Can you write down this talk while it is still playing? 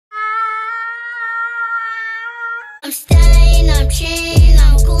I'm staying, I'm chilling,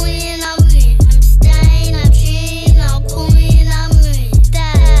 I'm going, I'm in. I'm staying, I'm chilling, I'm going, I'm in.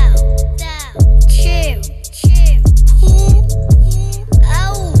 Down, chill, who,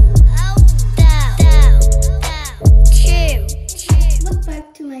 oh, down, chill. Welcome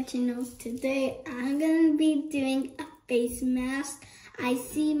back to my channel. Today I'm gonna be doing a face mask. I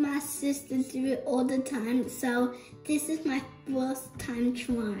see my sister do it all the time, so this is my first time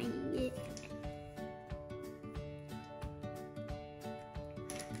trying it.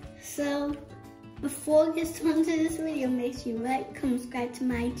 So, before we get started to this video, make sure you like, comment, subscribe to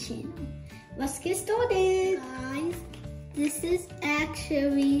my channel. Let's get started, guys. This is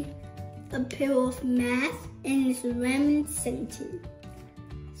actually a pair of masks, and it's lemon scented.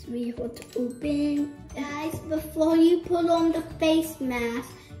 It's really hard to open. Guys, before you put on the face mask,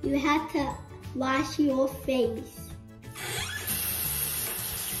 you have to wash your face.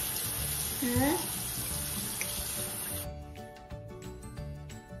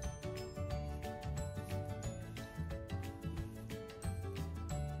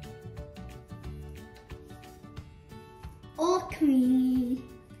 All clean.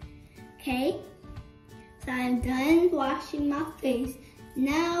 Okay, so I'm done washing my face.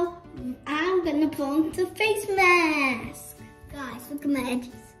 Now I'm gonna put on the face mask. Guys, look at my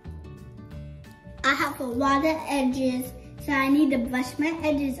edges. I have a lot of edges, so I need to brush my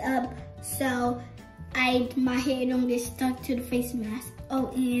edges up so my hair don't get stuck to the face mask.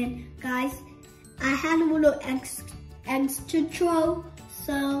 Oh, and guys, I had a little extra throw,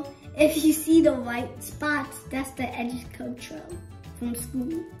 so if you see the white spots, that's the edge control from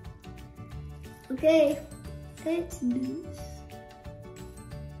school. Okay, let's do this.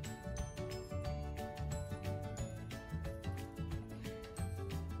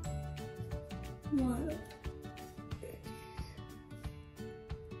 Wow.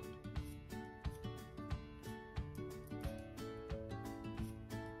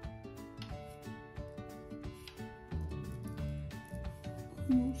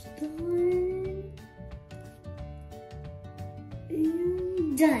 Almost done.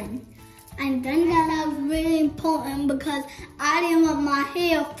 And done. I'm done. That was really important because I didn't want my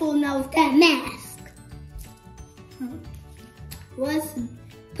hair full of that mask. Let's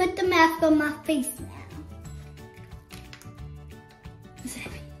put the mask on my face now. It's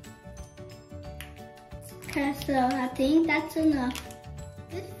heavy. Okay, so I think that's enough.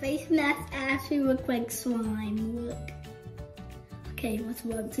 This face mask actually looks like slime. Look. Okay, let's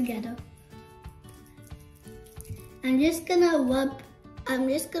rub together. I'm just gonna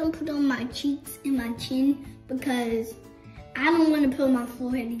put on my cheeks and my chin because I don't want to put on my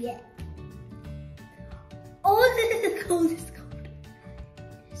forehead yet. Oh, this is cold. It's cold.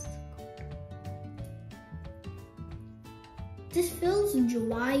 It's so cold. This feels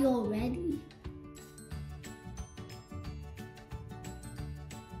dry already.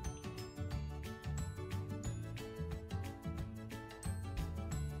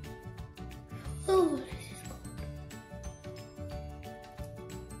 Oh, this is cold.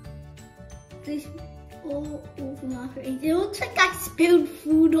 This all over my face. It looks like I spilled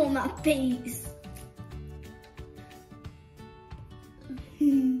food on my face.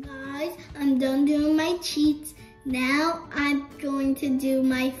 Guys, I'm done doing my cheeks. Now I'm going to do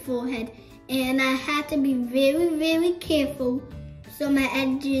my forehead. And I have to be very, very careful so my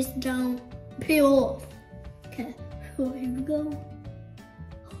edges don't peel off. Okay, so here we go.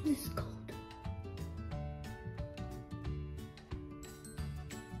 Oh, this is cold.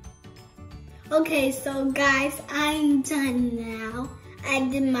 Okay, so guys, I'm done now. I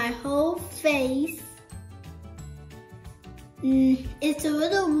did my whole face. It's a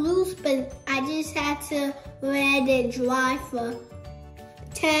little loose, but I just had to let it dry for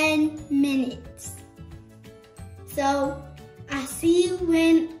 10 minutes. So, I'll see you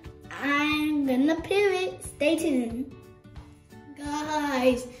when I'm gonna peel it. Stay tuned.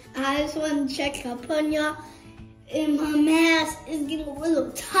 Guys, I just want to check up on y'all. And my mask is getting a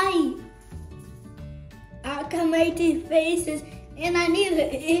little tight. I can make these faces and I need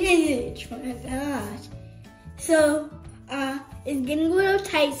an image. Oh my gosh. So, it's getting a little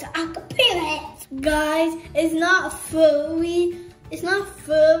tight so I can peel it. Guys, it's not fully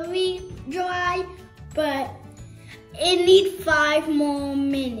dry, but it needs 5 more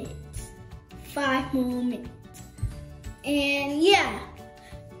minutes. 5 more minutes. And yeah.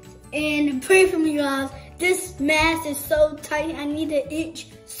 And pray for me, guys. This mask is so tight, I need an itch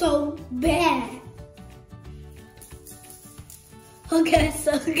so bad. Okay,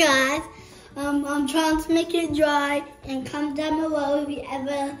 so guys, I'm trying to make it dry, and comment down below if you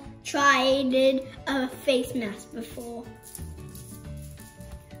ever tried a face mask before.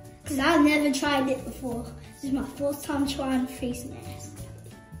 Because I've never tried it before. This is my first time trying face mask.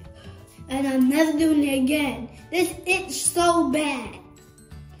 And I'm never doing it again. This itch so bad.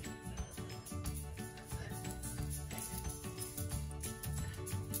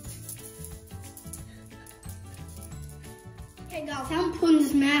 Okay guys, I'm putting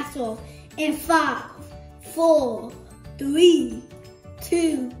this mask off in 5, 4, 3,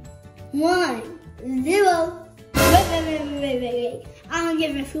 2, 1, 0. Wait. I'm gonna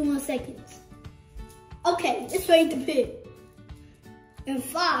give it a few more seconds. Okay, it's ready to put. In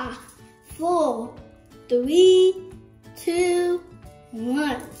 5, 4, 3, 2,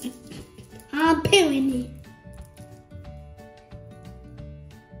 1. I'm peeling it.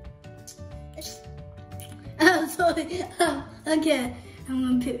 Oh, sorry. Okay,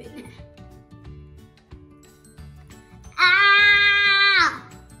 I'm gonna put it now. Ow!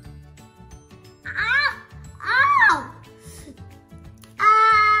 Ow! Ow!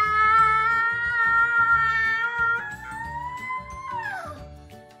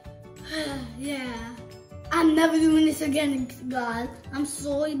 Yeah. I'm never doing this again, guys. I'm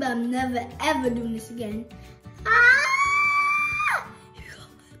sorry, but I'm never ever doing this again. Here you go.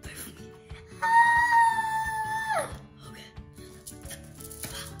 Pray for me.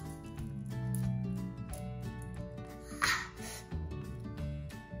 Okay.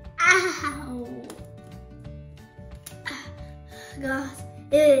 Ow. Guys,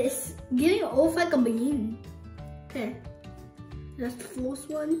 it's getting off like a bean. Okay. That's the first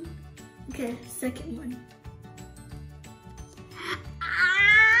one. Okay, second one.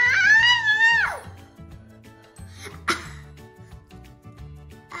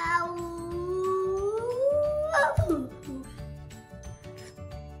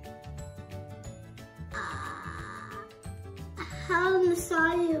 How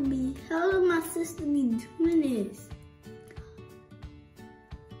Messiah be? How did my sister be doing this?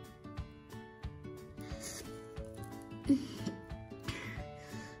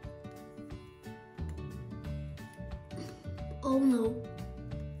 Oh no.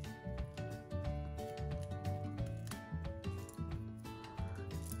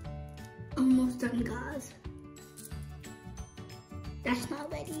 Almost done, guys. That's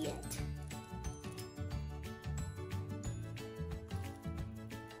not ready yet.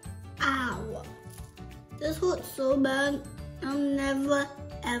 Ow. This hurts so bad. I'm never,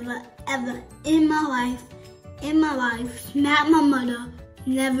 ever, ever in my life, smack my mother,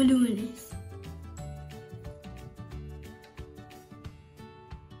 never doing this.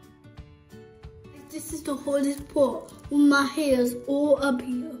 This is the hardest part when my hair is all up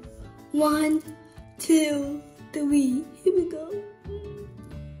here. 1, 2, 3. Here we go.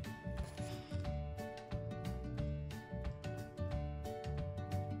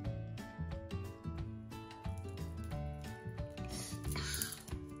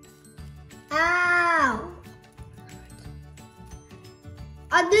 Ow!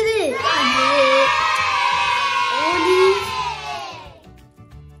 I did it!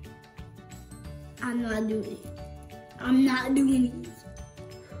 I'm not doing it. I'm not doing these.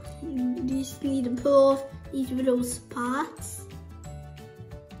 You just need to pull off these little spots.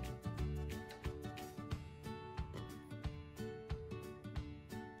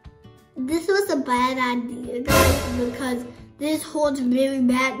 This was a bad idea, guys, because this hurts very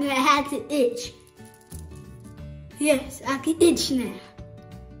bad and I had to itch. Yes, I can itch now.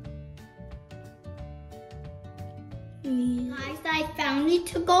 Guys, I finally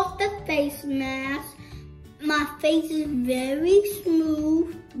took off the face mask. My face is very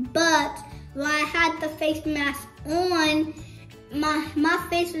smooth, but when I had the face mask on, my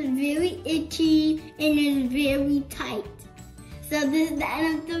face was very itchy and it's very tight. So this is the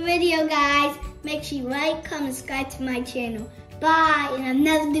end of the video, guys. Make sure you like, comment, subscribe to my channel. Bye, and I'm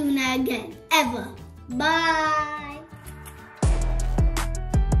never doing that again, ever. Bye.